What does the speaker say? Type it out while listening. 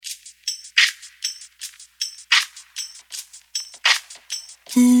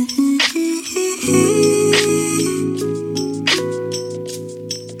Well,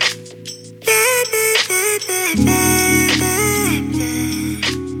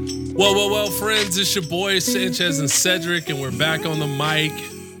 friends, it's your boy Sanchez and Cedric, and we're back on the mic.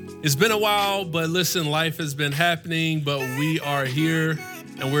 It's been a while, but listen, life has been happening, but we are here,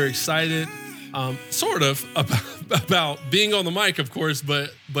 and we're excited, sort of, about being on the mic, of course,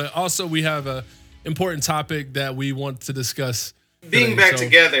 but also we have a important topic that we want to discuss. Being back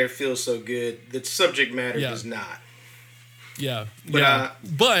together feels so good. The subject matter does not. Yeah, but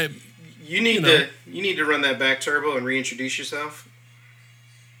you need to run that back, Turbo, and reintroduce yourself.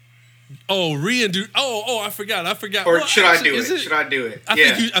 Oh, I forgot. Or should I do it? Should I do it?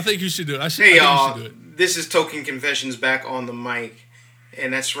 I think you should do it. Hey, y'all. This is Token Confessions back on the mic.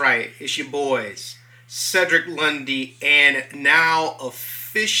 And that's right. It's your boys, Cedric Lundy, and now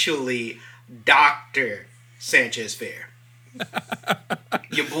officially Dr. Sanchez Fair.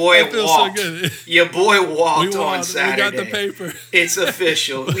 Your boy walked. So good. Your boy walked on Saturday. We got the paper. It's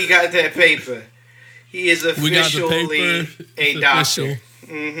official. We got that paper. He is officially a doctor.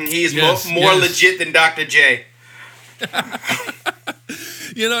 Mm-hmm. He is more legit than Dr. J.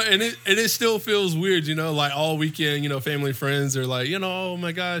 And it still feels weird, like all weekend, family and friends are like, oh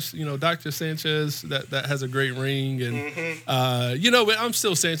my gosh, Dr. Sanchez, that has a great ring. And, but I'm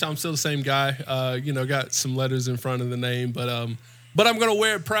still Sanchez. I'm still the same guy, got some letters in front of the name, but I'm going to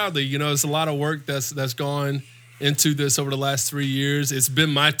wear it proudly. It's a lot of work that's gone into this over the last 3 years. It's been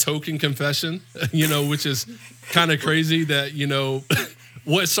my token confession, which is kind of crazy that,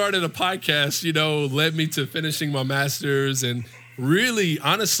 what started a podcast, led me to finishing my master's and really,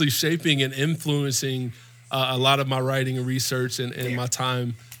 honestly, shaping and influencing a lot of my writing and research and my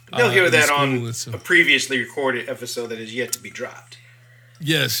time. They'll hear that on a previously recorded episode that is yet to be dropped.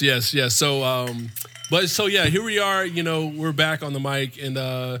 Yes. So, here we are. We're back on the mic, and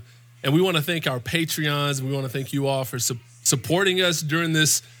we want to thank our Patreons, and we want to thank you all for supporting us during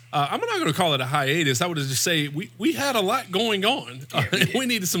this. I'm not going to call it a hiatus. I would just say we had a lot going on. We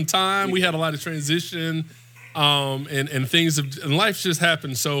needed some time. We had a lot of transition, and things and life just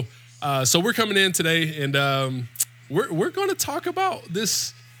happened. So we're coming in today, and we're going to talk about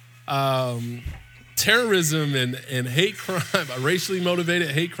this terrorism and hate crime, racially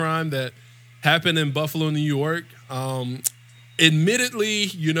motivated hate crime that happened in Buffalo, New York. Admittedly,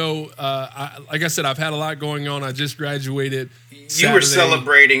 like I said, I've had a lot going on. I just graduated Saturday. You were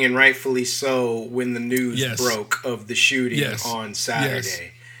celebrating, and rightfully so, when the news broke of the shooting on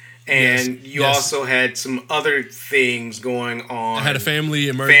Saturday. And you also had some other things going on. I had a family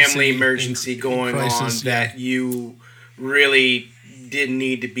emergency going on that you really didn't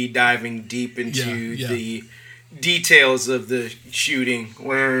need to be diving deep into the details of the shooting.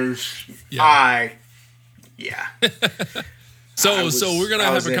 Whereas So we're gonna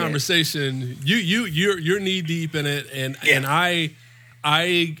have a conversation. You're knee deep in it, and I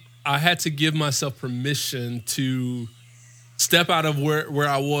had to give myself permission to step out of where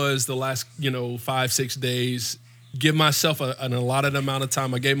I was the last 5-6 days. Give myself an allotted amount of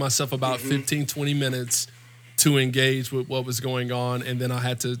time. I gave myself about 15-20 minutes to engage with what was going on, and then I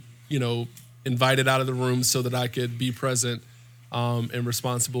had to invite it out of the room so that I could be present and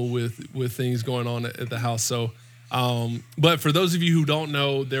responsible with things going on at the house. So. But for those of you who don't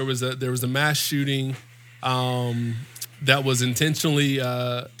know, there was a mass shooting that was intentionally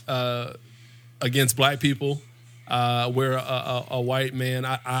against black people, where a white man.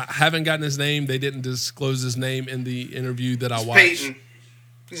 I haven't gotten his name. They didn't disclose his name in the interview that I watched. Peyton.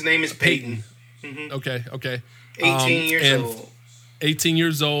 His name is Peyton. Mm-hmm. Okay. 18 years old. 18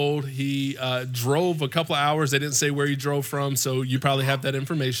 years old. He drove a couple of hours. They didn't say where he drove from, so you probably have that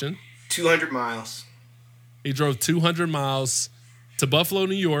information. 200 miles. He drove 200 miles to Buffalo,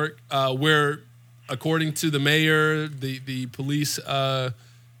 New York, where, according to the mayor, the police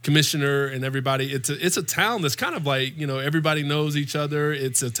commissioner, and everybody, it's a town that's kind of like everybody knows each other.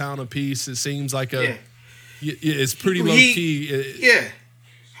 It's a town of peace. It seems like it's pretty low key.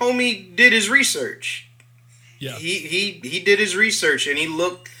 Homie did his research. Yeah, he did his research, and he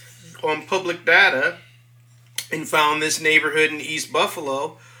looked on public data and found this neighborhood in East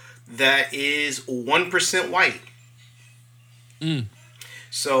Buffalo that is 1% white.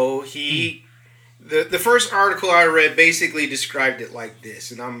 So the first article I read basically described it like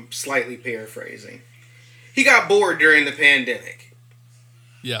this, and I'm slightly paraphrasing. He got bored during the pandemic.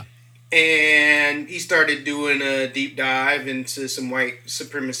 Yeah. And he started doing a deep dive into some white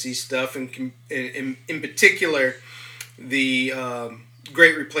supremacy stuff, and in particular, the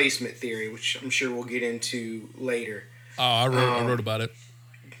Great Replacement theory, which I'm sure we'll get into later. Oh, I wrote about it.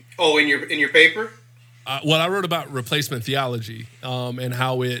 Oh, in your paper? I wrote about replacement theology and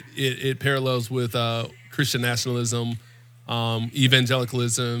how it parallels with Christian nationalism,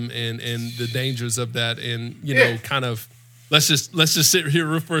 evangelicalism, and the dangers of that, and kind of let's just sit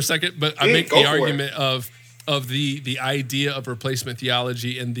here for a second. But I make the argument of the idea of replacement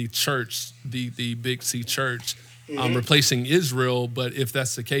theology and the church, the Big C church, replacing Israel. But if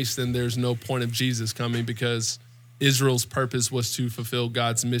that's the case, then there's no point of Jesus coming, because Israel's purpose was to fulfill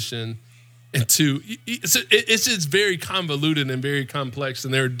God's mission. And it's just very convoluted and very complex,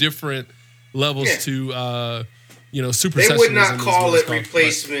 and there are different levels to supersessionism. They would not call it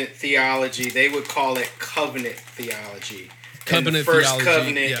replacement theology. They would call it covenant theology. Covenant and the first theology,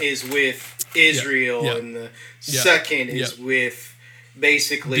 covenant is with Israel, and the second is with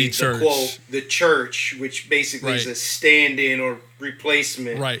basically the church, which basically is a stand-in or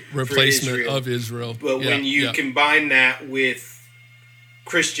replacement. Right, replacement of Israel. But when you combine that with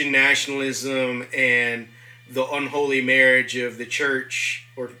Christian nationalism and the unholy marriage of the church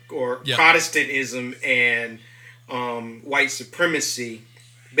or Protestantism and white supremacy,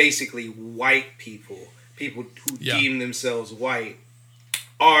 basically white people who deem themselves white,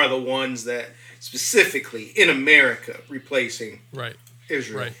 are the ones that specifically in America replacing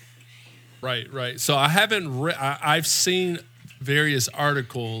Israel. Right. So I haven't I've seen various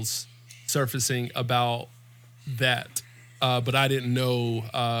articles surfacing about that. But I didn't know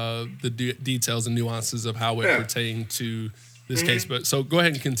the details and nuances of how it pertained to this case. But so go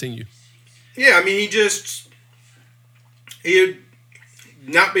ahead and continue. Yeah, I mean, he had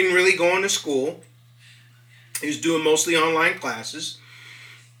not been really going to school. He was doing mostly online classes.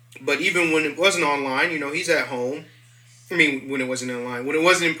 But even when it wasn't online, he's at home. I mean, when it wasn't online, when it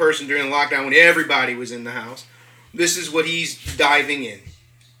wasn't in person during lockdown, when everybody was in the house, this is what he's diving in.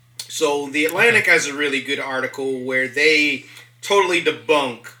 So The Atlantic has a really good article where they totally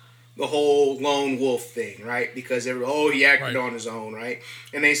debunk the whole lone wolf thing, right? Because he acted on his own, right?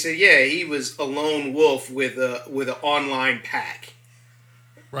 And they said, yeah, he was a lone wolf with an online pack,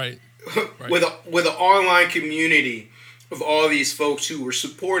 right? with an online community of all these folks who were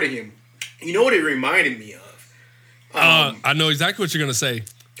supporting him. You know what it reminded me of? I know exactly what you're gonna say.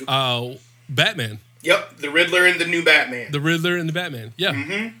 Batman. Yep, the Riddler and the new Batman. The Riddler and the Batman. Yeah.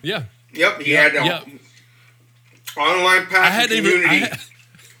 Mm-hmm. Yeah. Yep, he had online pack community.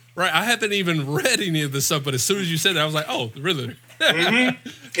 I haven't even read any of this stuff, but as soon as you said it, I was like, oh, the Riddler. Mm-hmm.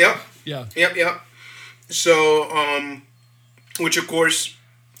 Yep. Yeah. Yep. So, which of course,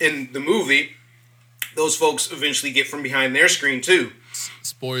 in the movie, those folks eventually get from behind their screen too.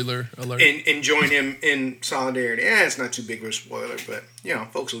 Spoiler alert. And join him in solidarity. It's not too big of a spoiler, but,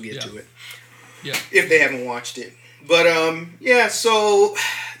 folks will get to it. Yeah. If they haven't watched it. But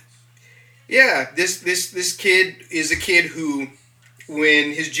this kid is a kid who,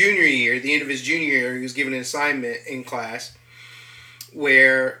 when his junior year, at the end of his junior year, he was given an assignment in class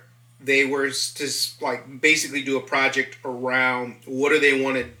where they were to basically do a project around what do they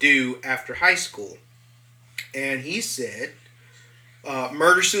want to do after high school. And he said,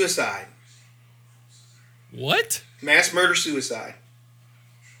 murder suicide. What? Mass murder suicide.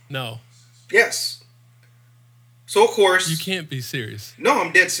 No. Yes. So, of course... You can't be serious. No,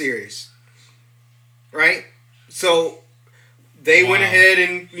 I'm dead serious. Right? So, they went ahead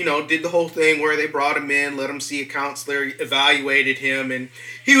and, did the whole thing where they brought him in, let him see a counselor, evaluated him, and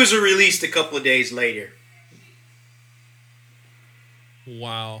he was released a couple of days later.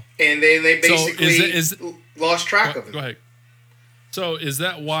 Wow. And then they basically lost track of him. Go ahead. So, is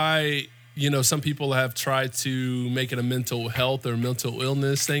that why... some people have tried to make it a mental health or mental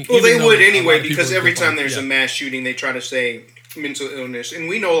illness thing. Well, they would anyway, because every time there's a mass shooting, they try to say mental illness. And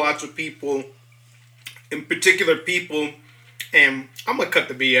we know lots of people, in particular people, and I'm going to cut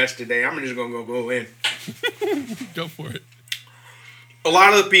the BS today. I'm just going to go in. Go for it. A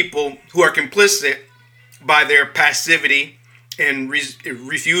lot of the people who are complicit by their passivity and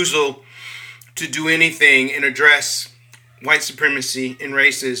refusal to do anything and address white supremacy and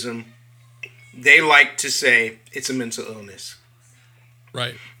racism, they like to say it's a mental illness.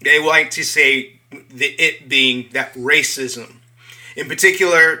 Right. They like to say it being that racism. In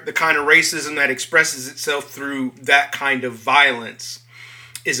particular, the kind of racism that expresses itself through that kind of violence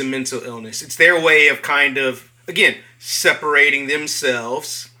is a mental illness. It's their way of kind of, again, separating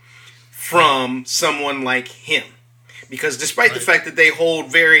themselves from someone like him. Because despite the fact that they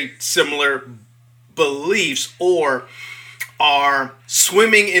hold very similar beliefs or are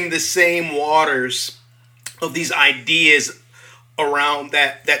swimming in the same waters of these ideas around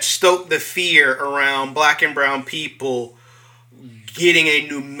that stoke the fear around black and brown people getting a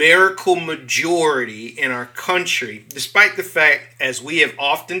numerical majority in our country, despite the fact, as we have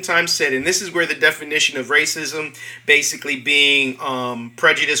oftentimes said, and this is where the definition of racism basically being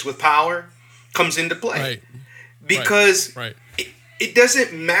prejudice with power comes into play. Right. Because Right. it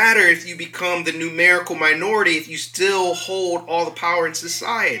doesn't matter if you become the numerical minority if you still hold all the power in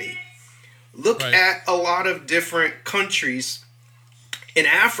society. Look at a lot of different countries in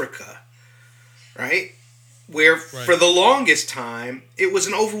Africa, right? Where for the longest time, it was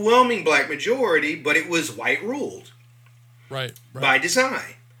an overwhelming black majority, but it was white ruled. Right. By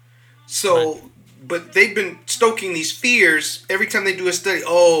design. So, but they've been stoking these fears every time they do a study.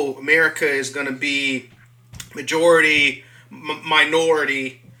 Oh, America is going to be majority,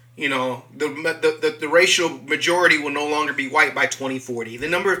 minority. You know, the racial majority will no longer be white by 2040. The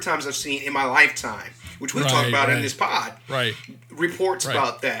number of times I've seen in my lifetime, which we talk about in this pod, reports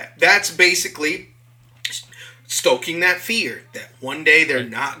about that. That's basically stoking that fear that one day they're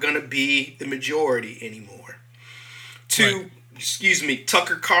not going to be the majority anymore.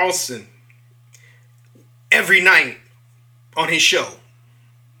 Tucker Carlson, every night on his show,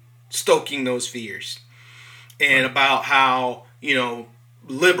 stoking those fears. And about how, you know,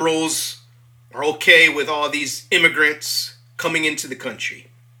 liberals are okay with all these immigrants coming into the country.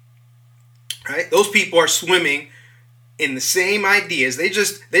 Right? Those people are swimming in the same ideas. They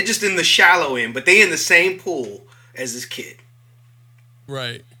just in the shallow end, but they in the same pool as this kid.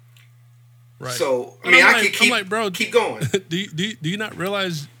 Right. So I mean, I could keep going. Do you not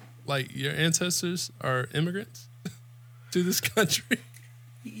realize like your ancestors are immigrants to this country?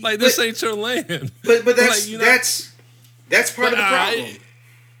 Like this ain't your land. But that's like, that's part of the problem.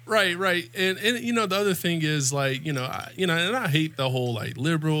 Right. And you know the other thing is like, and I hate the whole like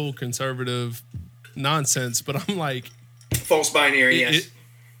liberal conservative nonsense, but I'm like false binary, yes.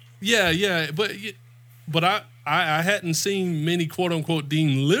 But I hadn't seen many quote unquote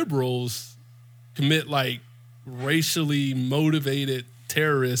deemed liberals commit like racially motivated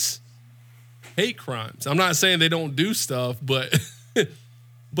terrorist hate crimes. I'm not saying they don't do stuff, but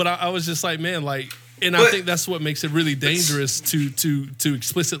I was just like, man, like, and I think that's what makes it really dangerous to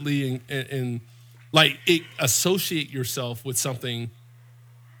explicitly and like associate yourself with something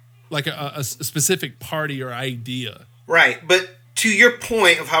like a specific party or idea. Right, but to your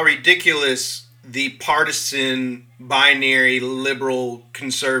point of how ridiculous the partisan, binary, liberal,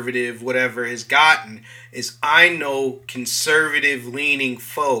 conservative, whatever has gotten, is I know conservative-leaning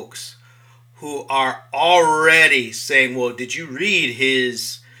folks who are already saying, well, did you read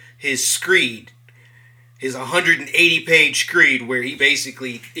his screed? His 180-page screed where he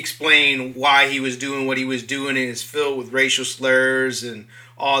basically explained why he was doing what he was doing and is filled with racial slurs and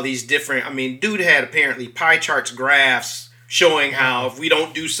all these different... I mean, dude had apparently pie charts, graphs, showing how if we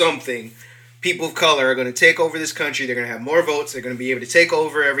don't do something, people of color are going to take over this country. They're going to have more votes. They're going to be able to take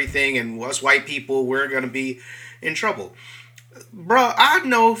over everything. And us white people, we're going to be in trouble. Bro, I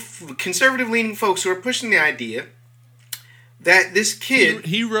know conservative-leaning folks who are pushing the idea that this kid...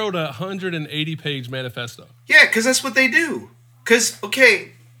 He wrote a 180-page manifesto. Yeah, because that's what they do. Because,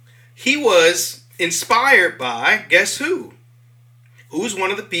 okay, he was inspired by, guess who? Who's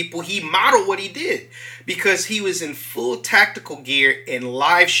one of the people he modeled what he did. Because he was in full tactical gear and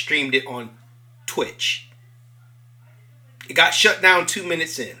live streamed it on Twitch. It got shut down 2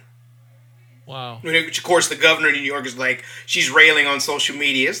 minutes in. Wow. Which, of course, the governor of New York is like, she's railing on social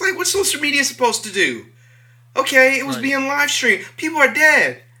media. It's like, what's social media supposed to do? Okay, it was being live streamed. People are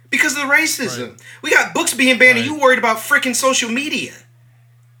dead because of the racism. Right. We got books being banned and you worried about freaking social media.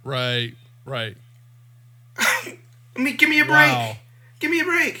 Right. I mean, give me a break. Wow. Give me a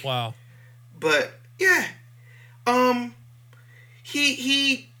break. Wow. But, yeah.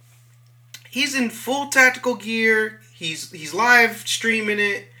 He's in full tactical gear. He's live streaming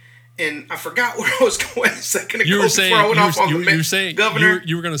it. And I forgot where I was going a second ago before I went off on the governor.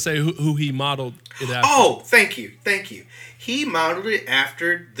 You were going to say who he modeled it after. Oh, thank you. He modeled it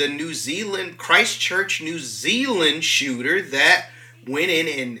after the New Zealand, Christchurch, New Zealand shooter that went in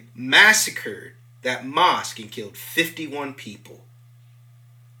and massacred that mosque and killed 51 people.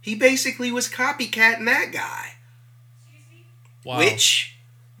 He basically was copycatting that guy. Wow. Which,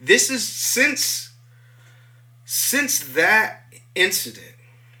 this is since that incident,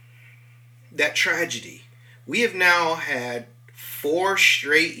 that tragedy, we have now had 4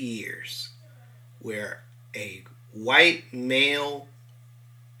 straight years where a white male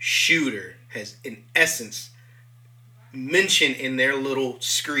shooter has, in essence, mentioned in their little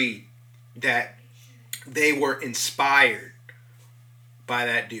screed that they were inspired by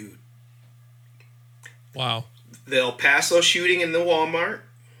that dude. Wow. The El Paso shooting in the Walmart.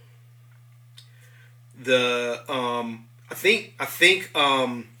 The I think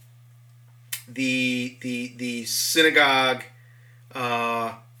the synagogue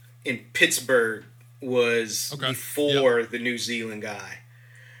in Pittsburgh was before the New Zealand guy.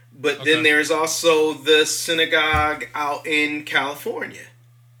 But then there's also the synagogue out in California.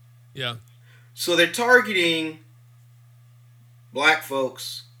 Yeah. So they're targeting black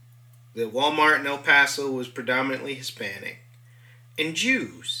folks. The Walmart in El Paso was predominantly Hispanic. And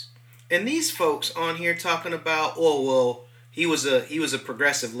Jews. And these folks on here talking about, oh, well, he was a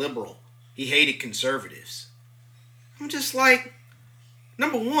progressive liberal. He hated conservatives. I'm just like,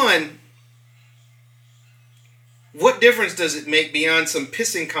 number one, what difference does it make beyond some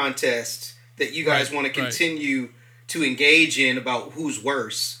pissing contest that you guys want to continue to engage in about who's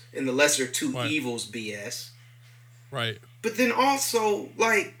worse in the lesser two evils BS? Right. But then also,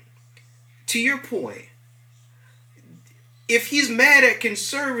 like, to your point, if he's mad at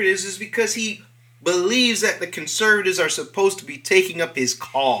conservatives, it's because he believes that the conservatives are supposed to be taking up his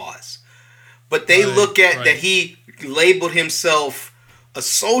cause. But they look at that he labeled himself a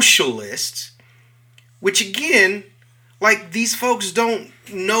socialist, which again, like, these folks don't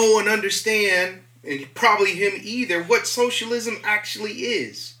know and understand, and probably him either, what socialism actually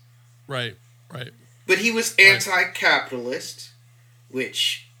is. Right, right. But he was anti-capitalist,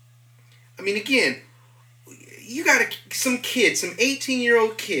 which, I mean, again, you got some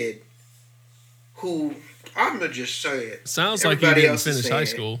 18-year-old kid who, I'm going to just say it. Sounds like he didn't finish high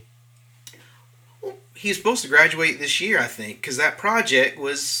school. Well, he's supposed to graduate this year, I think, because that project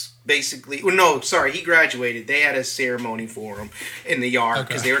was basically... Well, no, sorry, he graduated. They had a ceremony for him in the yard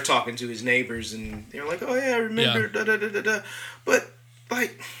because they were talking to his neighbors, and they were like, oh, yeah, I remember, da-da-da-da-da. But,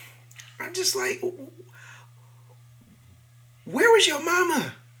 like, I'm just like, where was your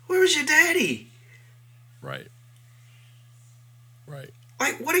mama? Where was your daddy? Right. Right.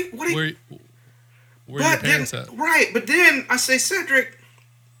 Like, where your parents at? Right, but then I say, Cedric,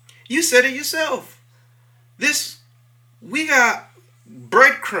 you said it yourself. We got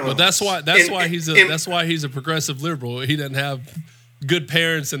breadcrumbs. Well, that's why he's a progressive liberal. He doesn't have good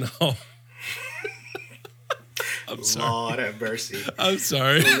parents and all. I'm sorry. Lord have mercy. I'm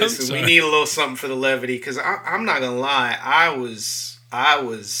sorry. Well, listen, we need a little something for the levity, because I'm not gonna lie.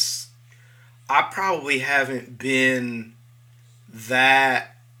 I probably haven't been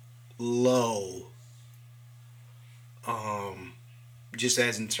that low. Just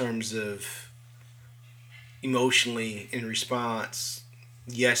as in terms of emotionally in response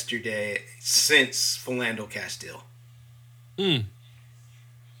yesterday since Philando Castile. And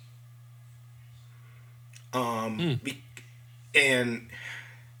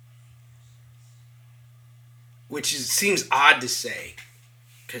which seems odd to say,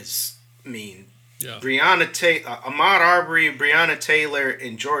 because I mean, Ahmaud Arbery, Breonna Taylor,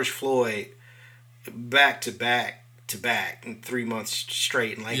 and George Floyd back to back in 3 months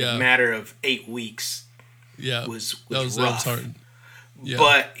straight in a matter of 8 weeks. Yeah, was rough. That was hard. Yeah.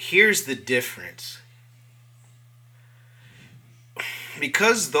 But here's the difference.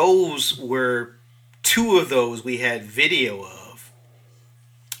 Because two of those we had video of,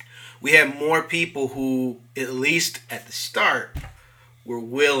 we had more people who, at least at the start, were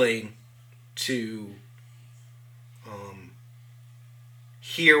willing to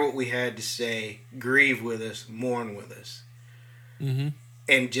hear what we had to say, grieve with us, mourn with us. Mm-hmm.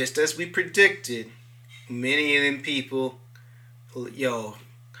 And just as we predicted, many of them people,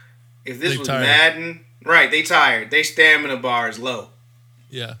 if this was Madden, right, they tired. They stamina bar is low.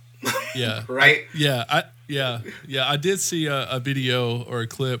 Yeah. Yeah. Right? I did see a video or a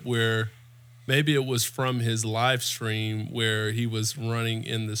clip where maybe it was from his live stream where he was running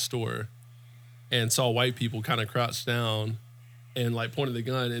in the store and saw white people kind of crouched down and pointed the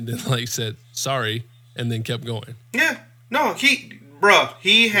gun and then said sorry and then kept going. Yeah. No, he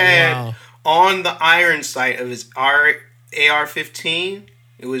had on the iron sight of his AR-15,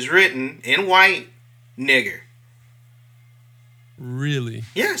 it was written in white, nigger. Really?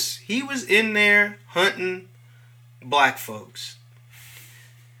 Yes, he was in there hunting black folks.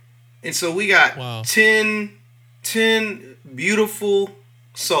 And so we got 10 beautiful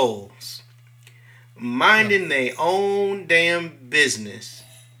souls minding their own damn business.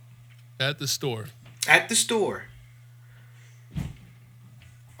 At the store.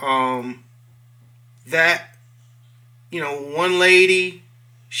 That, one lady,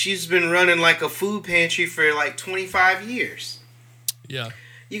 she's been running a food pantry for 25 years. Yeah.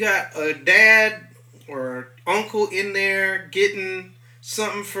 You got a dad or uncle in there getting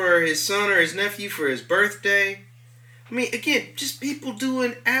something for his son or his nephew for his birthday. I mean, again, just people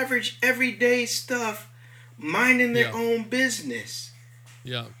doing average, everyday stuff, minding their own business.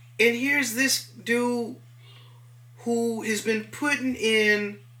 Yeah. And here's this dude who has been putting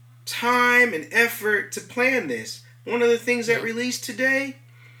in time and effort to plan this. One of the things that released today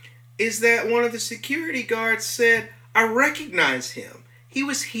is that one of the security guards said, I recognize him. He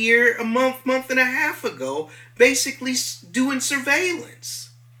was here a month and a half ago, basically doing surveillance.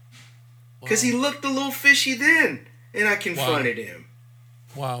 Because he looked a little fishy then, and I confronted him.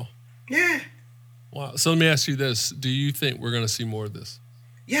 Wow. Yeah. Wow. So let me ask you this. Do you think we're going to see more of this?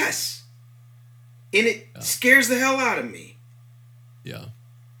 Yes. And it scares the hell out of me. Yeah.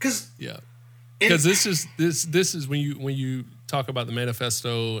 Because this is when you talk about the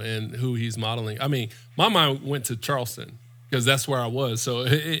manifesto and who he's modeling. I mean, my mind went to Charleston because that's where I was. So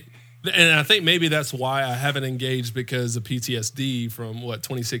and I think maybe that's why I haven't engaged, because of PTSD from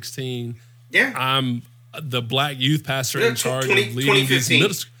 2016. Yeah. I'm the black youth pastor in charge of leading these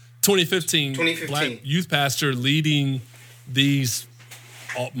 2015 black youth pastor leading these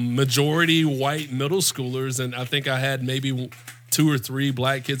majority white middle schoolers, and I think I had maybe 2 or 3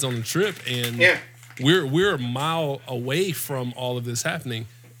 black kids on the trip, and we're a mile away from all of this happening.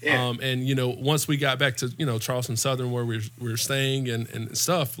 Yeah. And once we got back to Charleston Southern, where we were staying and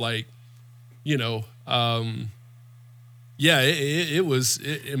stuff, like it was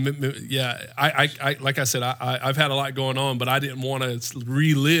I like I said, I've had a lot going on, but I didn't want to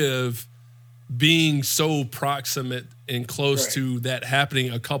relive being so proximate and close to that happening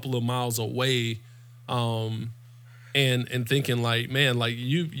a couple of miles away, and thinking like, man, like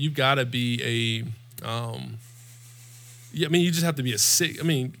you got to be you just have to be a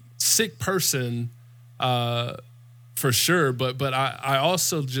sick person for sure, but I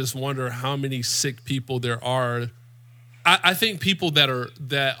also just wonder how many sick people there are. I think people that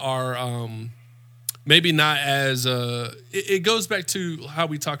are maybe not as it goes back to how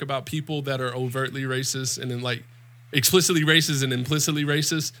we talk about people that are overtly racist and then like explicitly racist and implicitly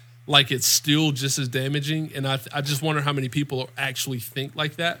racist, like it's still just as damaging. And I just wonder how many people actually think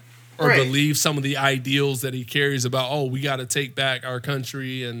like that or believe some of the ideals that he carries about, oh, we got to take back our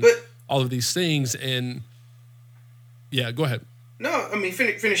country and all of these things. And yeah, go ahead. No, I mean,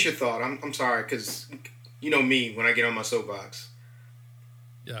 finish your thought. I'm sorry, because you know me when I get on my soapbox.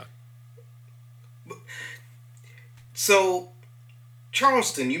 Yeah. So,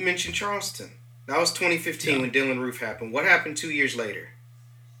 Charleston, you mentioned Charleston. That was 2015 when Dylann Roof happened. What happened 2 years later?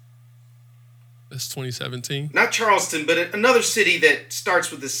 That's 2017. Not Charleston, but another city that starts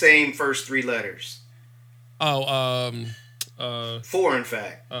with the same first 3 letters. Oh, 4, in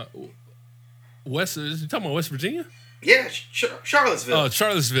fact. You talking about West Virginia? Yeah, Charlottesville. Oh,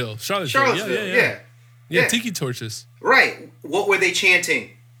 Charlottesville. Yeah, tiki torches. Right. What were they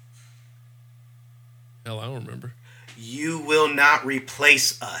chanting? Hell, I don't remember. You will not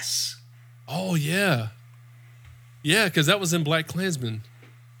replace us. Oh, yeah. Yeah, because that was in Black Klansman.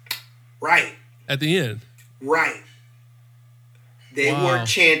 Right. At the end. Right. They were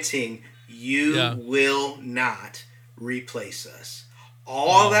chanting, you will not replace us.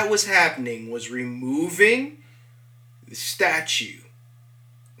 All that was happening was removing the statue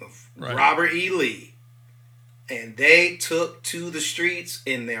of Robert E. Lee. And they took to the streets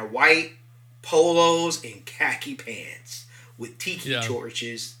in their white polos and khaki pants with tiki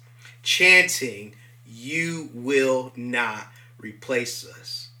torches, chanting, you will not replace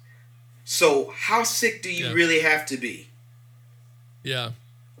us. So how sick do you really have to be? Yeah.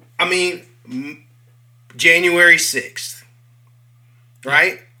 I mean, January 6th,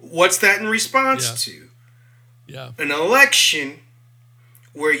 right? What's that in response to? Yeah. An election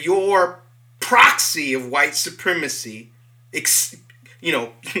where your proxy of white supremacy,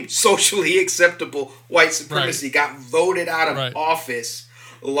 socially acceptable white supremacy got voted out of office,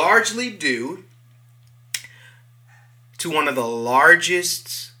 largely due to one of the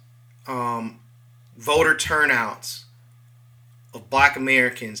largest voter turnouts of Black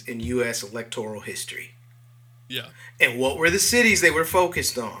Americans in U.S. electoral history. Yeah. And what were the cities they were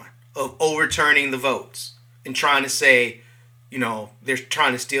focused on of overturning the votes and trying to say, they're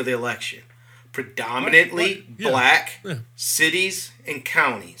trying to steal the election? Predominantly black cities and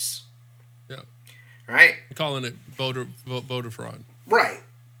counties. Yeah. Right? We're calling it voter fraud. Right.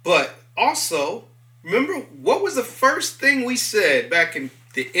 But also, remember, what was the first thing we said back in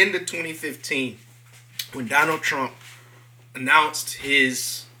the end of 2015 when Donald Trump announced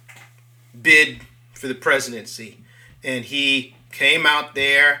his bid for the presidency, and he came out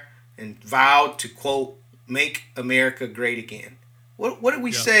there and vowed to, quote, make America great again? What did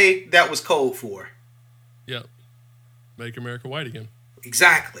we say that was code for? Yep. Make America white again.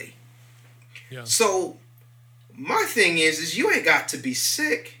 Exactly. Yeah. So my thing is you ain't got to be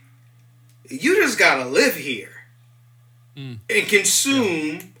sick. You just got to live here and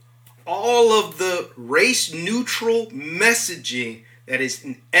consume all of the race-neutral messaging that is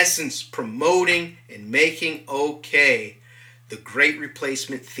in essence promoting and making okay the Great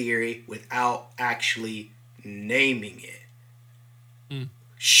Replacement Theory without actually naming it.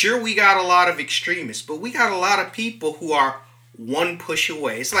 Sure, we got a lot of extremists, but we got a lot of people who are one push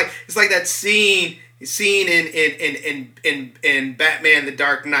away. It's like that scene in Batman: The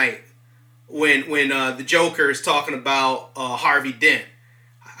Dark Knight when the Joker is talking about Harvey Dent.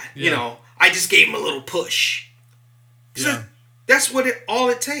 You know, I just gave him a little push. Yeah. That's what all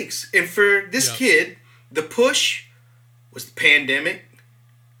it takes. And for this kid, the push was the pandemic.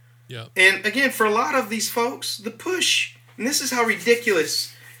 Yeah. And again, for a lot of these folks, the push, and this is how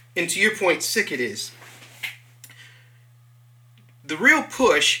ridiculous, and to your point, sick it is. The real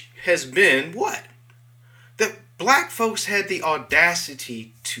push has been what? That black folks had the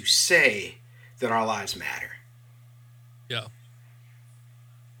audacity to say that our lives matter. Yeah.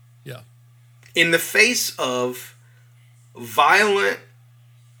 Yeah. In the face of violent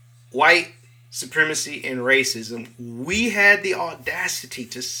white supremacy and racism, we had the audacity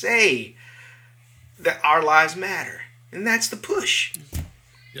to say that our lives matter. And that's the push.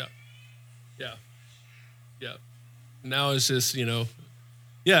 Yeah. Yeah. Yeah. Now it's just, yeah,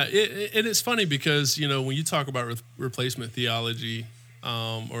 and it's funny because, when you talk about replacement theology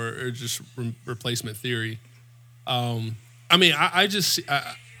or just replacement theory, I mean, I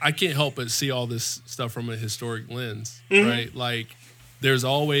can't help but see all this stuff from a historic lens, right? Like, there's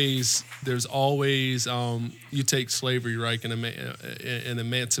always you take slavery, right, and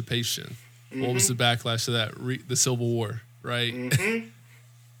emancipation. Mm-hmm. What was the backlash to that? The Civil War, right? Mm-hmm.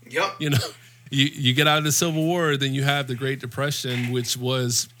 Yep. You get out of the Civil War, then you have the Great Depression, which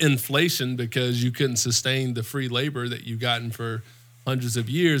was inflation because you couldn't sustain the free labor that you've gotten for hundreds of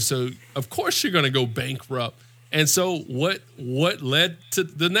years. So of course you're going to go bankrupt. And so what led to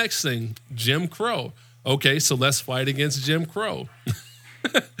the next thing? Jim Crow. Okay, so let's fight against Jim Crow.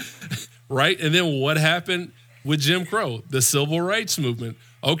 Right? And then what happened with Jim Crow? The Civil Rights Movement.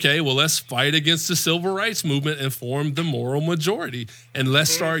 Okay, well, let's fight against the Civil Rights Movement and form the moral majority. And let's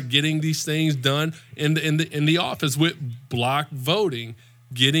start getting these things done in the office with block voting,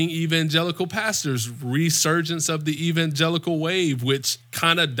 getting evangelical pastors, resurgence of the evangelical wave, which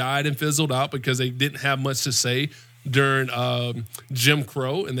kind of died and fizzled out because they didn't have much to say during Jim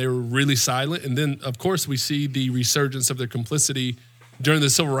Crow, and they were really silent. And then, of course, we see the resurgence of their complicity during the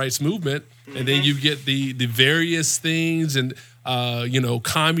Civil Rights Movement. And then you get the various things and,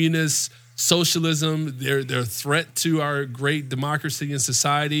 communist socialism, their threat to our great democracy and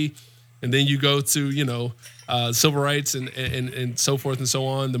society. And then you go to, civil rights and so forth and so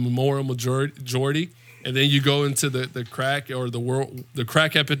on, the moral majority. And then you go into the crack or the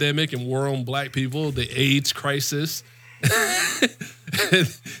crack epidemic and war on black people, the AIDS crisis. Then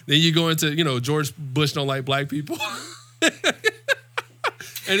you go into, George Bush don't like black people.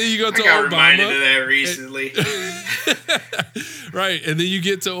 And then you go to Obama. I got reminded of that recently. Right. And then you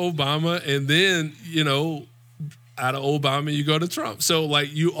get to Obama, and then, out of Obama, you go to Trump. So,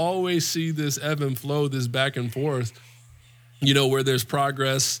 like, you always see this ebb and flow, this back and forth, where there's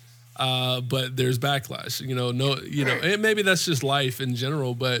progress, but there's backlash. And maybe that's just life in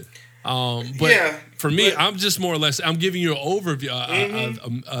general, but for me, I'm just more or less, I'm giving you an overview,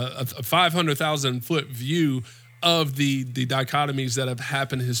 a 500,000 foot view of the dichotomies that have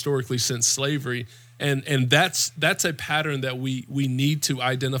happened historically since slavery. And that's a pattern that we need to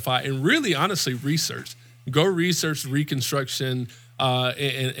identify and really honestly research. Go research Reconstruction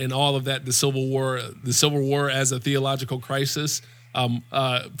and all of that, the Civil War as a theological crisis.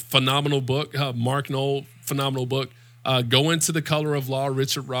 Phenomenal book, Mark Knoll, phenomenal book. Go into The Color of Law,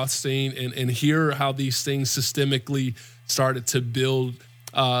 Richard Rothstein, and hear how these things systemically started to build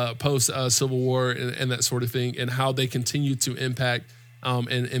post-Civil War and that sort of thing, and how they continue to impact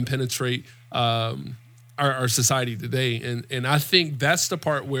and penetrate our society today. And I think that's the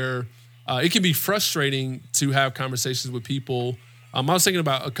part where it can be frustrating to have conversations with people. I was thinking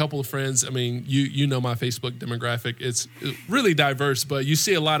about a couple of friends. I mean, you know my Facebook demographic. It's really diverse, but you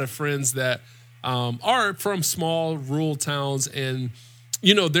see a lot of friends that are from small rural towns, and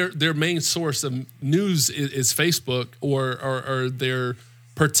their main source of news is Facebook or their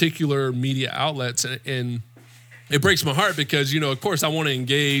particular media outlets, and it breaks my heart because of course I want to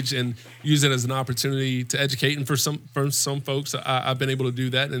engage and use it as an opportunity to educate, and for some folks I've been able to do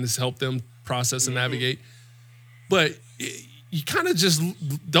that, and it's helped them process and navigate. But you kind of just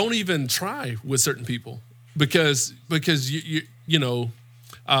don't even try with certain people because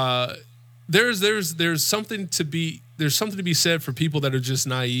there's something to be said for people that are just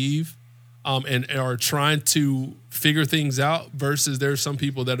naive and are trying to figure things out versus there's some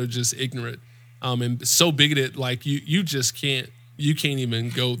people that are just ignorant and so bigoted, like you just can't even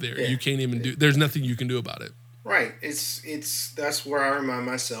go there. Yeah. You can't even there's nothing you can do about it. Right. It's that's where I remind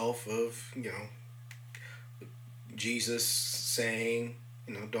myself of, Jesus saying,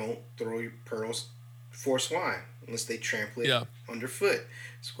 don't throw your pearls before swine unless they trample it underfoot.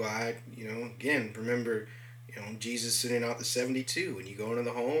 That's why, again, remember, Jesus sending out the 72, and you go into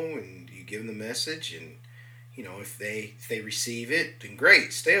the home and you give them the message, and if they receive it, then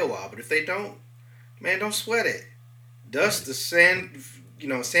great, stay a while. But if they don't, man, don't sweat it. Dust the sand,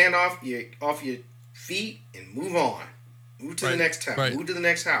 sand off your feet and move on. Move to the next town. Move to the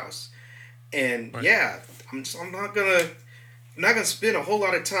next house. And I'm not gonna spend a whole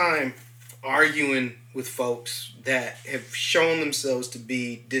lot of time arguing with folks that have shown themselves to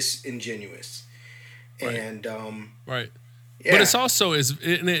be disingenuous. Right. And yeah. But it's also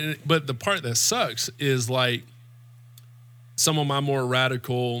but the part that sucks is like some of my more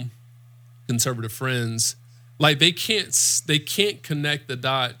radical conservative friends, like they can't connect the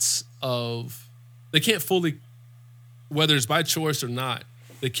dots of, they can't fully, whether it's by choice or not,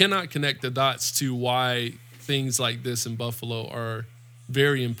 they cannot connect the dots to why things like this in Buffalo are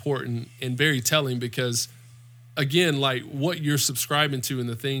very important and very telling, because again, like what you're subscribing to and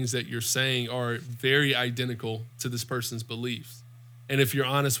the things that you're saying are very identical to this person's beliefs. And if you're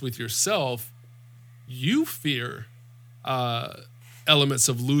honest with yourself, you fear elements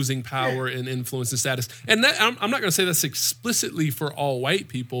of losing power and influence and status. And that, I'm not going to say that's explicitly for all white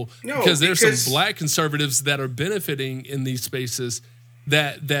people, because there's some black conservatives that are benefiting in these spaces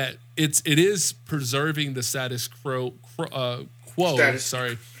that it is preserving the status quo.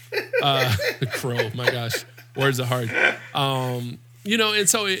 Sorry. Crow, my gosh. Words are hard. And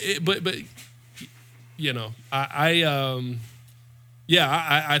so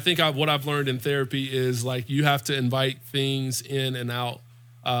I think what I've learned in therapy is like you have to invite things in and out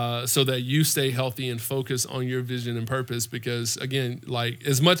so that you stay healthy and focus on your vision and purpose. Because again, like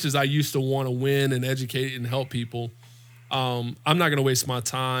as much as I used to want to win and educate and help people, I'm not going to waste my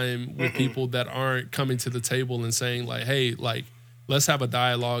time with people that aren't coming to the table and saying like, hey, like, let's have a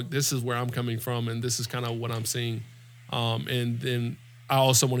dialogue. This is where I'm coming from, and this is kind of what I'm seeing. And then I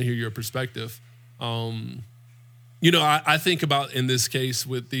also want to hear your perspective. I think about in this case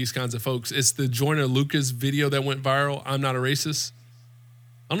with these kinds of folks, it's the Joyner Lucas video that went viral, I'm Not a Racist.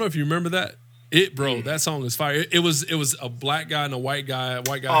 I don't know if you remember that. That song is fire. It was a black guy and a white guy.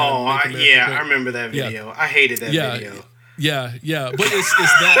 Oh, I remember that video. Yeah. I hated that video. Yeah. But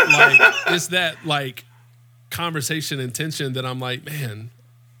it's that conversation and tension that I'm like, man.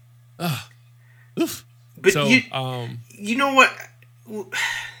 But so, you know what?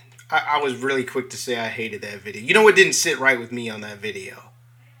 I was really quick to say I hated that video. You know what didn't sit right with me on that video?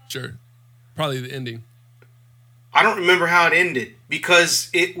 Sure. Probably the ending. I don't remember how it ended, because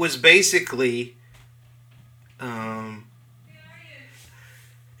it was basically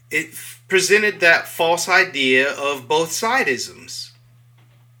it presented that false idea of both sidisms.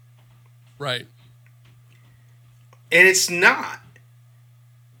 Right. And it's not.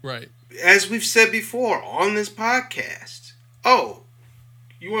 Right. As we've said before on this podcast. Oh,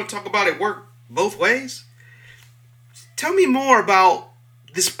 you want to talk about it work both ways? Tell me more about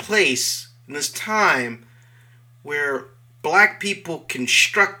this place and this time where black people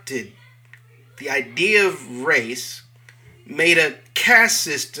constructed the idea of race, made a caste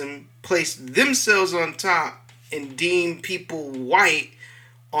system, placed themselves on top, and deemed people white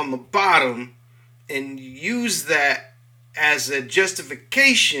on the bottom, and used that as a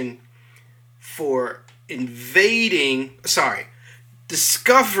justification for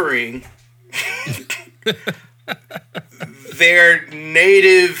discovering their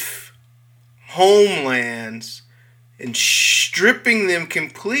native homelands and stripping them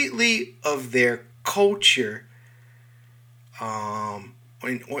completely of their culture, or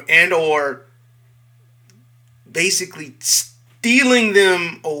basically stealing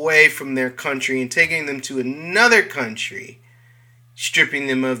them away from their country and taking them to another country, stripping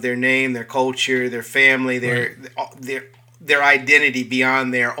them of their name, their culture, their family, their identity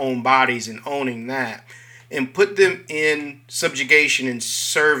beyond their own bodies, and owning that, and put them in subjugation and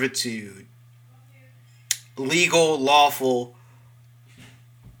servitude, legal, lawful,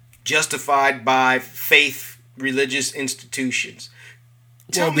 justified by faith, religious institutions.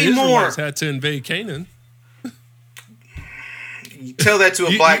 Tell me more. Israelites had to invade Canaan. You tell that to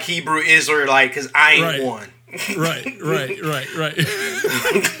a black Hebrew Israelite, because I ain't one. Right.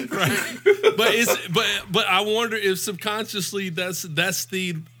 But I wonder if subconsciously that's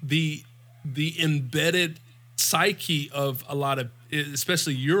the embedded psyche of a lot of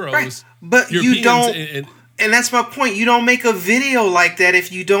especially Euros. Right. But Europeans you don't, and that's my point. You don't make a video like that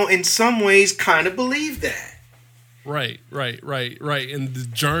if you don't, in some ways, kind of believe that. Right. And the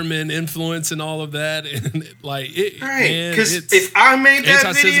German influence and all of that. And like, right. Because if I made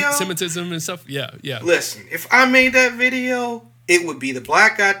that video. Anti-Semitism and stuff. Yeah. Listen, if I made that video, it would be the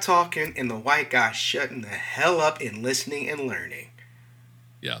black guy talking and the white guy shutting the hell up and listening and learning.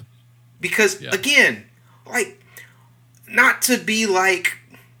 Yeah. Because, again, like, not to be like,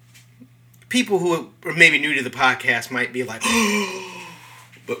 people who are maybe new to the podcast might be like,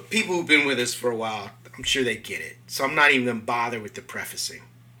 but people who've been with us for a while, I'm sure they get it. So I'm not even going to bother with the prefacing.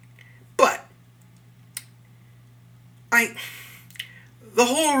 But, like, the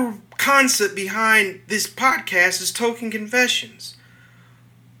whole concept behind this podcast is Token Confessions.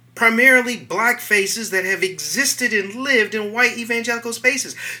 Primarily black faces that have existed and lived in white evangelical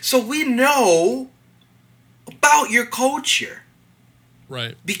spaces. So we know about your culture.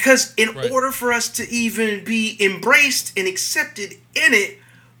 Right. Because in order for us to even be embraced and accepted in it,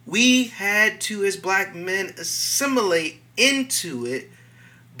 we had to, as black men, assimilate into it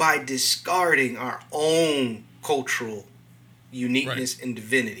by discarding our own cultural uniqueness and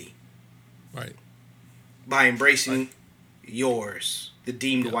divinity. Right. By embracing yours, the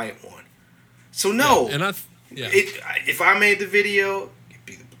deemed white one. So no, if I made the video, it'd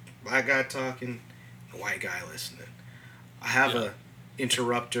be the black guy talking, the white guy listening. I have a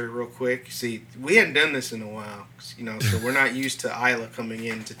interrupter real quick. See, we hadn't done this in a while, so we're not used to Isla coming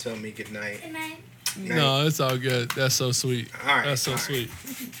in to tell me good night. Good night. No, it's all good. That's so sweet. All right, that's so sweet.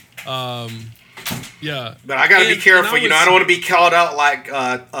 Yeah. But I got to be careful. I don't want to be called out like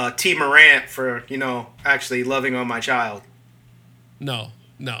T. Morant for, actually loving on my child. No,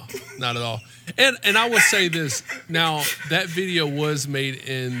 not at all. And I would say this. Now, that video was made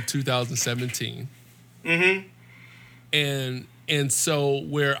in 2017. Mm-hmm. And so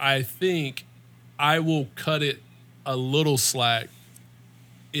where I think I will cut it a little slack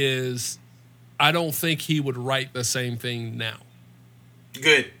is I don't think he would write the same thing now.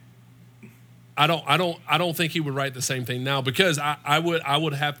 Good. I don't think he would write the same thing now because I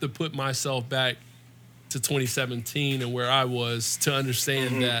would have to put myself back to 2017 and where I was to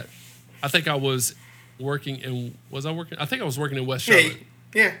understand that I think I was working in I think I was working in West Charlotte.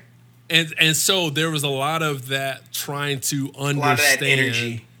 Yeah. And so there was a lot of that trying to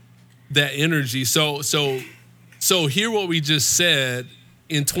understand that energy. So hear what we just said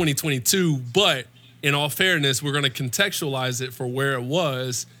in 2022, but in all fairness, we're going to contextualize it for where it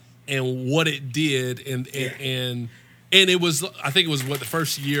was and what it did, and it was, I think it was the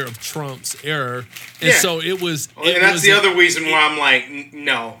first year of Trump's era, and so it was. And that's the other reason why I'm like,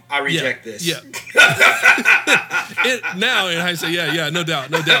 no, I reject this. Yeah. Now, and I say, no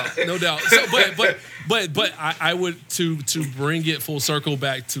doubt. So, but I would to bring it full circle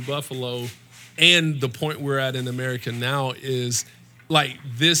back to Buffalo, and the point we're at in America now is like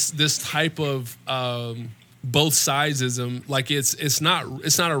this type of. Both sidesism, like it's not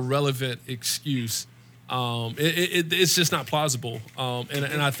a relevant excuse. It's just not plausible.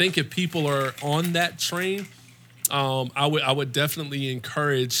 And I think if people are on that train, I would definitely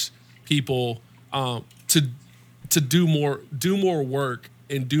encourage people to do more work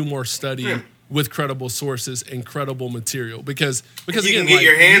and do more study with credible sources and credible material because you again, can get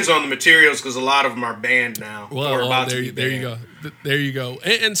your hands on the materials because a lot of them are banned now. Well, there you go.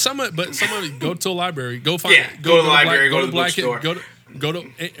 And some of it, go to a library, go find it. Go to the library, go to the bookstore. Go to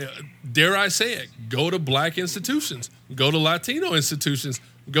dare I say it, go to black institutions, go to Latino institutions,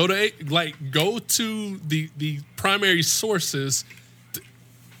 go to the primary sources,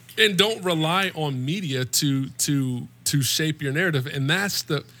 and don't rely on media to shape your narrative. And that's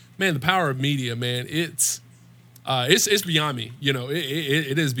the power of media, man. It's beyond me.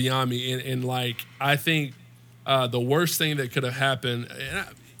 It is beyond me. And like, I think the worst thing that could have happened,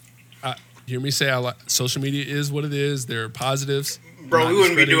 and hear me say, social media is what it is. There are positives. Bro, we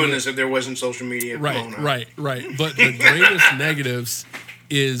wouldn't be doing this if there wasn't social media. Right. But the greatest negatives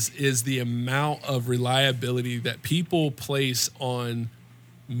is the amount of reliability that people place on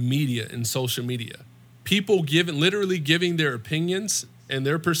media and social media. People literally giving their opinions and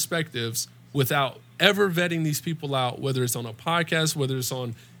their perspectives without ever vetting these people out, whether it's on a podcast, whether it's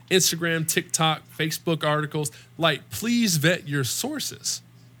on Instagram, TikTok, Facebook articles. Like, please vet your sources.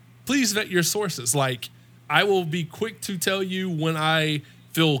 Like, I will be quick to tell you when I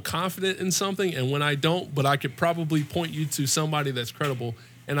feel confident in something and when I don't, but I could probably point you to somebody that's credible.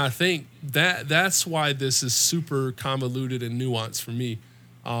 And I think that's why this is super convoluted and nuanced for me.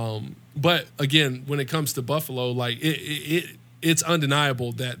 But again, when it comes to Buffalo, like it's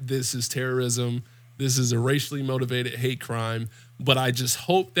undeniable that this is terrorism. This is a racially motivated hate crime. But I just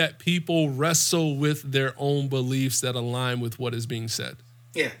hope that people wrestle with their own beliefs that align with what is being said.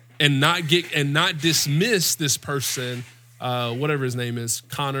 Yeah. And not dismiss this person, whatever his name is,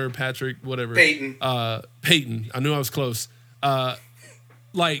 Connor, Patrick, whatever. Peyton. Peyton. I knew I was close.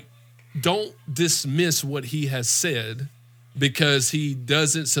 Don't dismiss what he has said because he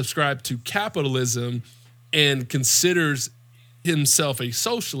doesn't subscribe to capitalism and considers himself a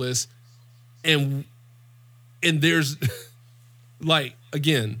socialist. And there's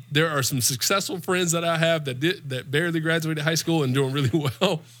again, there are some successful friends that I have that barely graduated high school and doing really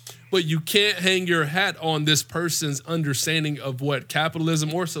well. But you can't hang your hat on this person's understanding of what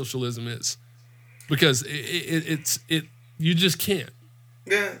capitalism or socialism is, because you just can't.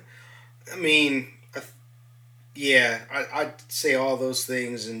 Yeah, I mean, I'd say all those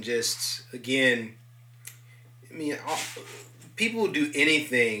things, and just again, I mean, people will do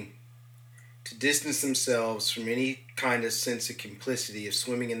anything to distance themselves from any kind of sense of complicity of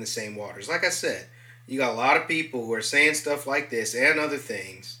swimming in the same waters. Like I said, you got a lot of people who are saying stuff like this and other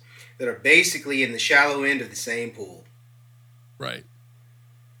things that are basically in the shallow end of the same pool. Right.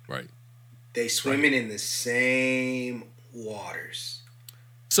 They swimming in the same waters.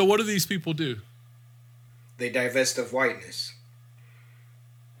 So what do these people do? They divest of whiteness.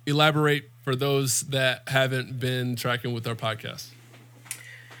 Elaborate for those that haven't been tracking with our podcast.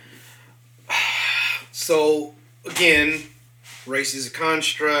 So, again, race is a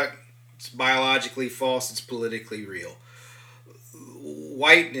construct. It's biologically false. It's politically real.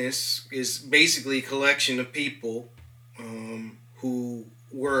 Whiteness is basically a collection of people who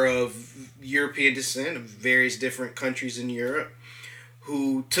were of European descent, of various different countries in Europe,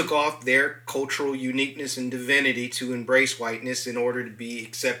 who took off their cultural uniqueness and divinity to embrace whiteness in order to be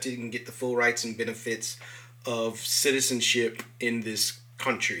accepted and get the full rights and benefits of citizenship in this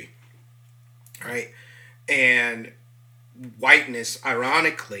country. Right? And whiteness,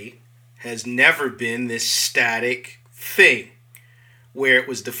 ironically, has never been this static thing where it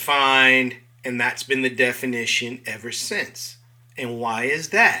was defined and that's been the definition ever since. And why is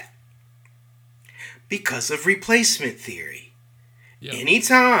that? Because of replacement theory. Yep.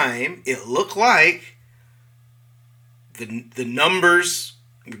 Anytime it looked like the numbers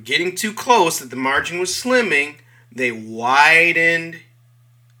were getting too close, that the margin was slimming, they widened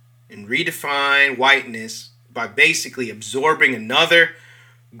and redefined whiteness by basically absorbing another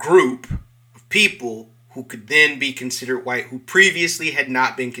group of people who could then be considered white, who previously had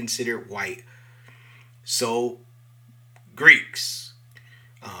not been considered white. So, Greeks,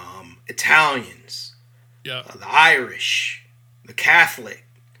 Italians, the Irish, the Catholic,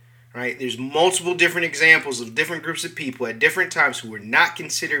 right? There's multiple different examples of different groups of people at different times who were not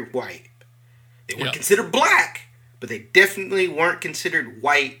considered white. They weren't considered black, but they definitely weren't considered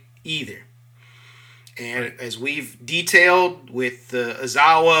white either. And as we've detailed with the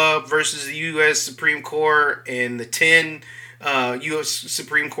Ozawa versus the U.S. Supreme Court and the 10 U.S.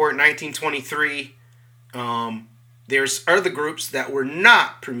 Supreme Court in 1923, there's other groups that were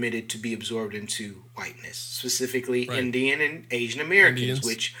not permitted to be absorbed into whiteness, specifically Indian and Asian Americans,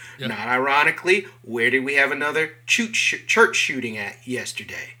 which, not ironically, where did we have another church shooting at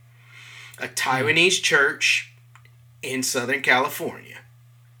yesterday? A Taiwanese church in Southern California.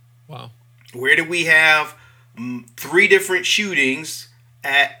 Wow. Where did we have 3 different shootings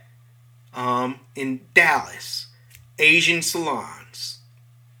at in Dallas? Asian salons.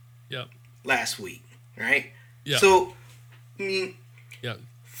 Last week, right? So, I mean,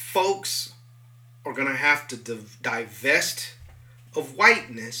 folks are going to have to divest of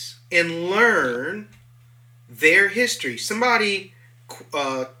whiteness and learn their history. Somebody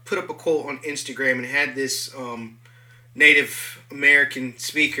put up a quote on Instagram and had this Native American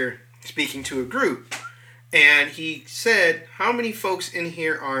speaker speaking to a group. And he said, how many folks in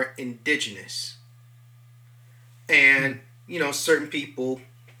here are indigenous? And, certain people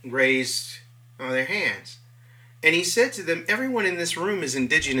raised their hands. And he said to them, everyone in this room is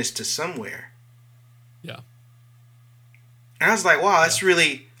indigenous to somewhere. Yeah. And I was like, wow, that's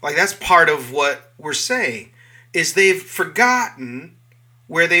really, that's part of what we're saying, is they've forgotten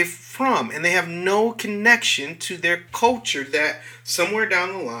where they're from, and they have no connection to their culture, that somewhere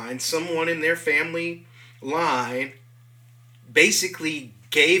down the line, someone in their family line basically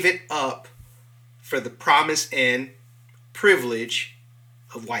gave it up for the promise and privilege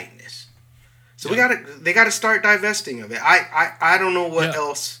of whiteness. So they gotta start divesting of it. I don't know what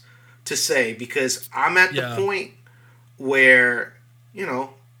else to say, because I'm at the point where,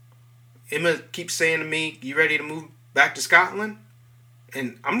 Emma keeps saying to me, you ready to move back to Scotland?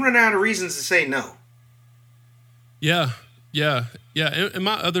 And I'm running out of reasons to say no. Yeah. Yeah, yeah. And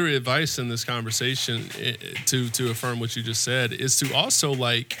my other advice in this conversation, to affirm what you just said, is to also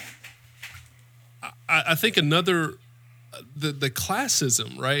like. I think another the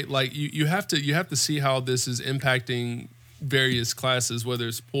classism, right? Like you have to see how this is impacting various classes, whether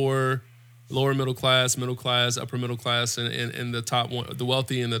it's poor, lower middle class, upper middle class, and the top one, the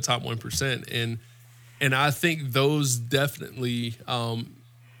wealthy and the top 1%. And I think those definitely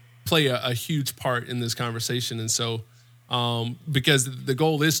play a huge part in this conversation. And so, because the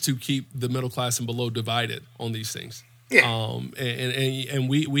goal is to keep the middle class and below divided on these things. Yeah. And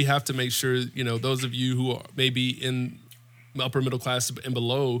we have to make sure, those of you who are maybe in upper middle class and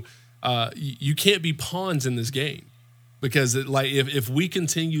below, you can't be pawns in this game, because if we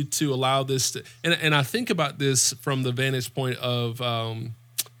continue to allow this to, and I think about this from the vantage point of,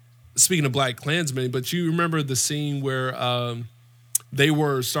 speaking of Black Klansmen, but you remember the scene where, they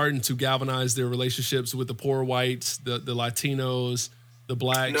were starting to galvanize their relationships with the poor whites, the Latinos, the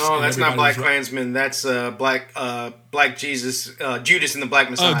blacks. No, that's not Black Klansman. That's Black Jesus, Judas and the Black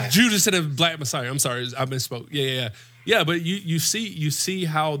Messiah. Judas and the Black Messiah. I'm sorry, I misspoke. Yeah. But you see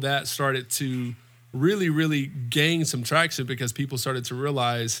how that started to really, really gain some traction, because people started to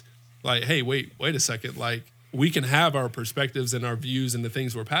realize, like, hey, wait a second, like, we can have our perspectives and our views and the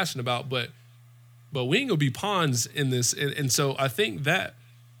things we're passionate about, but we ain't gonna be pawns in this. And so I think that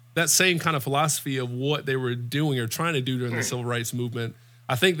same kind of philosophy of what they were doing or trying to do during the civil rights movement,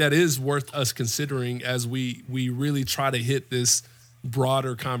 I think that is worth us considering as we really try to hit this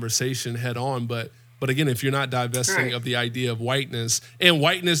broader conversation head on. But again, if you're not divesting of the idea of whiteness, and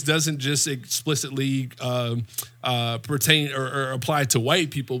whiteness doesn't just explicitly pertain or apply to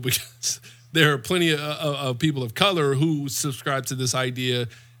white people, because there are plenty of people of color who subscribe to this idea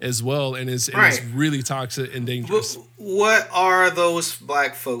as well, and it's really toxic and dangerous. What are those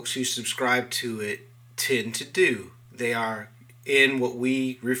Black folks who subscribe to it tend to do? They are in what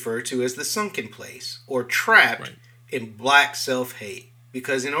we refer to as the sunken place, or trapped in Black self-hate.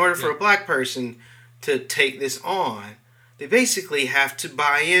 Because in order for a Black person to take this on, they basically have to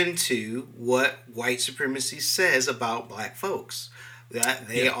buy into what white supremacy says about Black folks, that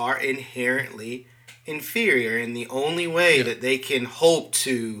they are inherently inferior, and the only way that they can hope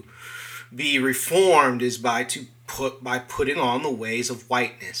to be reformed is by putting on the ways of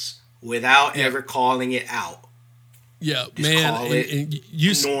whiteness without ever calling it out. Yeah, just man, call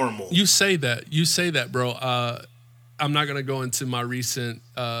it normal. You say that, bro. I'm not gonna go into my recent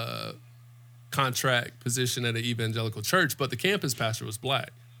contract position at an evangelical church, but the campus pastor was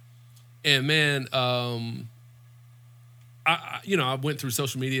Black, and man, I went through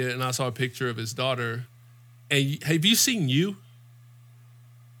social media and I saw a picture of his daughter. And have you seen You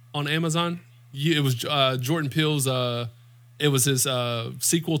on Amazon? It was Jordan Peele's. It was his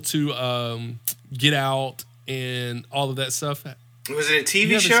sequel to Get Out and all of that stuff. Was it a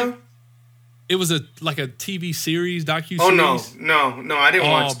TV show? It was a TV series, docu-series. Oh no! I didn't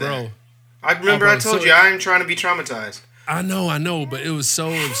watch that. Bro. I remember I told you I am trying to be traumatized. I know, but it was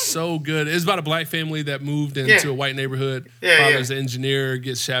so good. It was about a Black family that moved into a white neighborhood. Father's an engineer,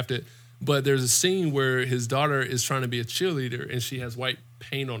 gets shafted. But there's a scene where his daughter is trying to be a cheerleader, and she has white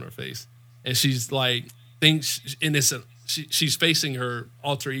paint on her face, and she's like she's facing her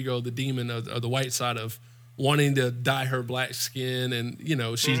alter ego, the demon of the white side of wanting to dye her Black skin, and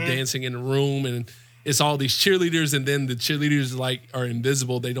she's dancing in the room, and it's all these cheerleaders, and then the cheerleaders are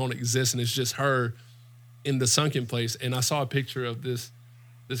invisible, they don't exist, and it's just her in the sunken place. And I saw a picture of this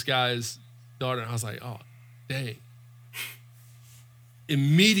guy's daughter, and I was like, oh, dang.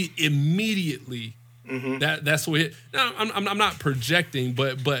 Immediately, that's what it. Now, I'm not projecting,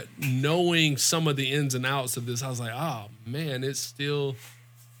 but knowing some of the ins and outs of this, I was like, oh man, it still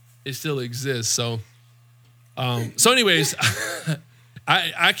exists. So anyways,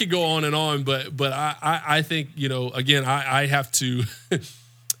 I could go on and on, but I think again, I have to.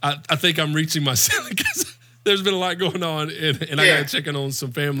 I think I'm reaching my ceiling because there's been a lot going on, and I got to check in on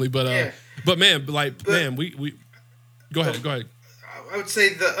some family. But man, we go ahead. I would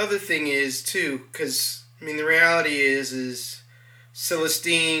say the other thing is too, because the reality is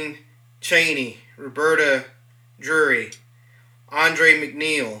Celestine Chaney, Roberta Drury, Andre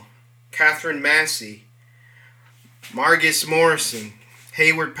McNeil, Catherine Massey, Margus Morrison,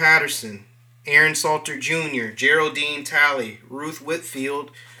 Hayward Patterson, Aaron Salter Jr., Geraldine Talley, Ruth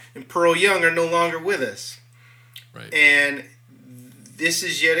Whitfield, and Pearl Young are no longer with us. Right. And this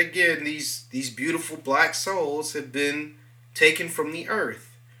is yet again, these beautiful Black souls have been taken from the earth.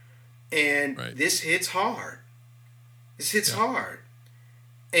 And this hits hard. This hits hard.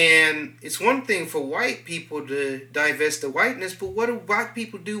 And it's one thing for white people to divest of whiteness, but what do Black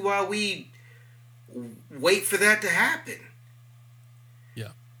people do while we wait for that to happen?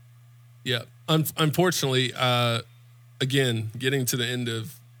 Yeah. Unfortunately, again, getting to the end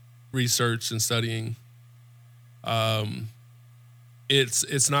of research and studying,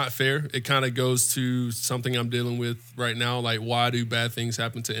 it's not fair. It kind of goes to something I'm dealing with right now. Like, why do bad things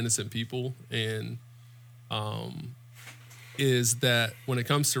happen to innocent people? And is that when it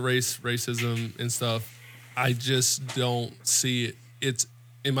comes to racism and stuff, I just don't see it. It's,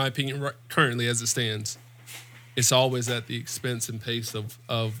 in my opinion, currently as it stands, it's always at the expense and pace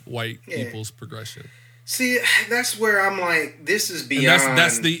of white people's progression. See, that's where I'm like, this is beyond. And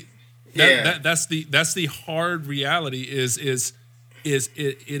that's the hard reality. It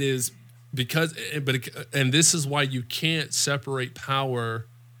is because, and this is why you can't separate power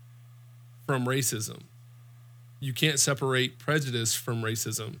from racism. You can't separate prejudice from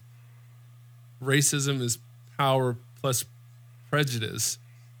racism. Racism is power plus prejudice,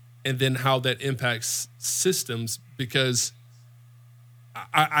 and then how that impacts systems. Because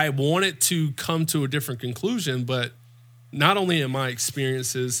I want it to come to a different conclusion, but not only in my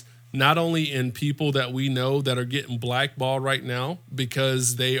experiences, not only in people that we know that are getting blackballed right now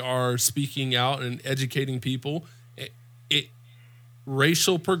because they are speaking out and educating people,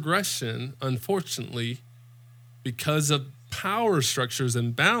 racial progression, unfortunately, because of power structures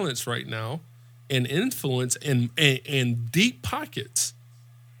and balance right now and influence and deep pockets,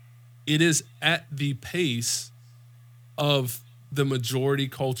 it is at the pace of the majority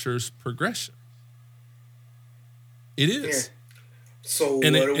culture's progression. It is. Yeah. So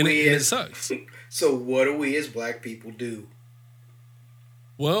it sucks. So what do we as black people do?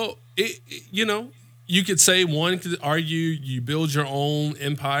 Well, you could say, one could argue you build your own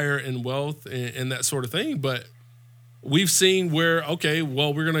empire and wealth and that sort of thing, but we've seen where, okay,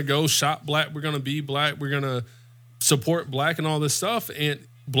 well, we're going to go shop black, we're going to be black, we're going to support black and all this stuff, and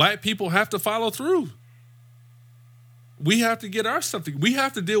black people have to follow through. We have to get our stuff. We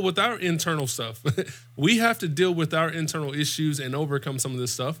have to deal with our internal stuff. We have to deal with our internal issues and overcome some of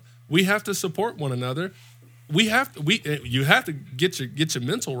this stuff. We have to support one another. You have to get your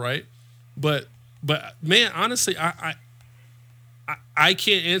mental right. But man, honestly, I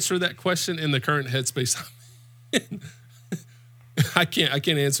can't answer that question in the current headspace I'm in. I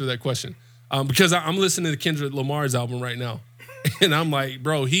can't answer that question because I'm listening to Kendrick Lamar's album right now, and I'm like,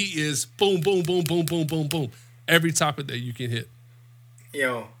 bro, he is boom, boom, boom, boom, boom, boom, boom. Every topic that you can hit.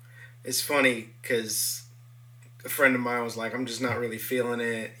 Yo, it's funny because a friend of mine was like, I'm just not really feeling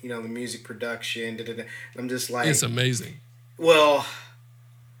it. The music production. I'm just like, it's amazing. Well,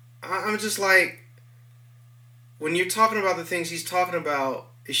 I'm just like, when you're talking about the things he's talking about,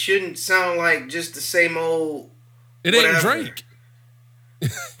 it shouldn't sound like just the same old. It ain't Drake.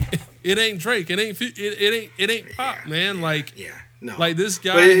 It ain't Drake. It ain't pop, man. Like, no. Like this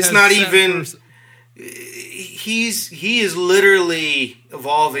guy. But it's not even. He is literally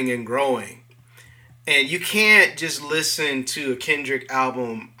evolving and growing, and you can't just listen to a Kendrick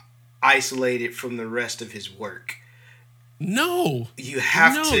album isolated from the rest of his work. No, you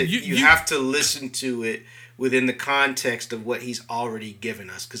have have to listen to it within the context of what he's already given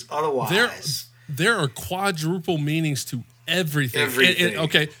us, because otherwise there are quadruple meanings to everything. And,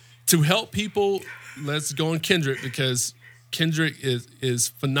 okay, to help people, let's go on Kendrick, because Kendrick is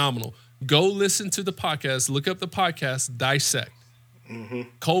phenomenal. Go listen to the podcast. Look up the podcast, Dissect. Mm-hmm.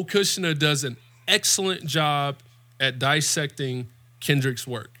 Cole Kushner does an excellent job at dissecting Kendrick's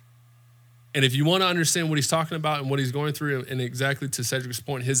work. And if you want to understand what he's talking about and what he's going through, and exactly to Cedric's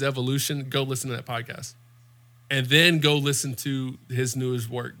point, his evolution, go listen to that podcast. And then go listen to his newest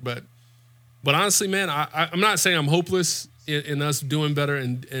work. But honestly, man, I'm not saying I'm hopeless in us doing better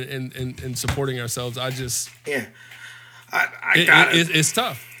and supporting ourselves. I just... Yeah. I got it. It's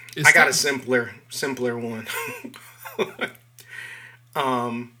tough. I got a simpler one.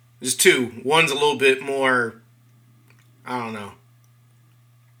 There's two. One's a little bit more, I don't know,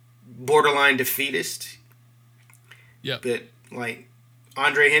 borderline defeatist. Yeah. But like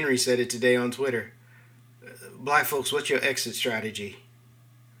Andre Henry said it today on Twitter. Black folks, what's your exit strategy?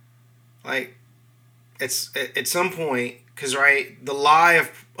 Like, it's at some point, because the lie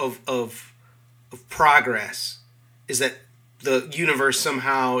of progress is that the universe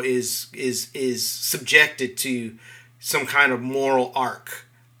somehow is subjected to some kind of moral arc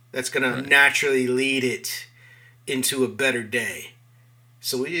that's going to naturally lead it into a better day.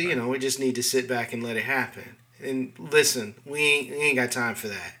 So we just need to sit back and let it happen. And listen, we ain't got time for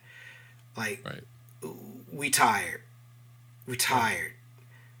that. Like, we tired,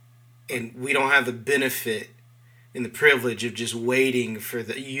 and we don't have the benefit and the privilege of just waiting for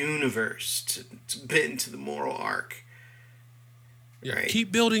the universe to bend to the moral arc. Yeah,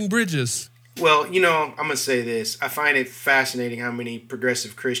 keep building bridges. Well, I'm going to say this. I find it fascinating how many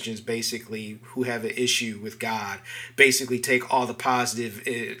progressive Christians basically who have an issue with God basically take all the positive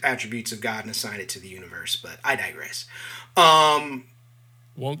attributes of God and assign it to the universe. But I digress.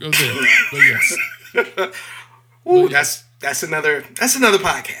 Won't go there, but yes. Ooh, that's another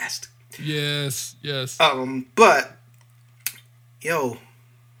podcast. Yes. But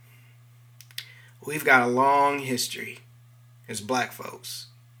we've got a long history as black folks,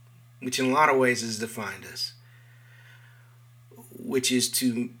 which in a lot of ways has defined us, which is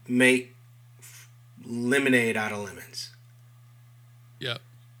to make lemonade out of lemons. Yep.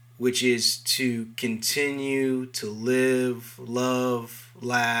 Which is to continue to live, love,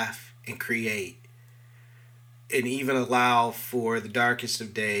 laugh, and create. And even allow for the darkest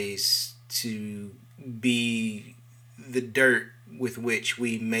of days to be the dirt with which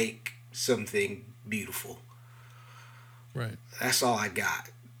we make something beautiful. Right. That's all I got.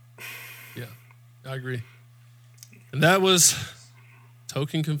 Yeah, I agree. And that was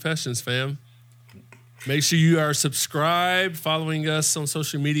Token Confessions, fam. Make sure you are subscribed, following us on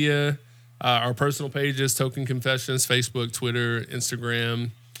social media, our personal pages, Token Confessions, Facebook, Twitter,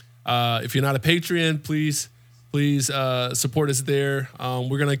 Instagram. If you're not a Patreon, please support us there.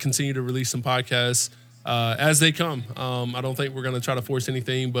 We're going to continue to release some podcasts as they come. I don't think we're going to try to force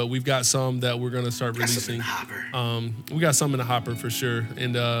anything, but we've got some that we're going to start releasing. We got some in the hopper for sure,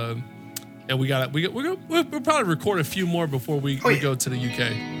 and we'll probably record a few more before we go to the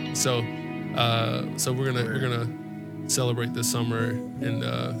UK. So we're gonna celebrate this summer, and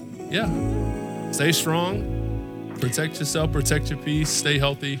stay strong, protect yourself, protect your peace, stay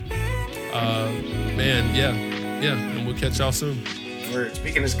healthy, and we'll catch y'all soon.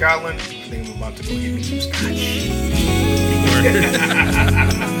 Speaking of Scotland, I think I'm about to go get me some scotch.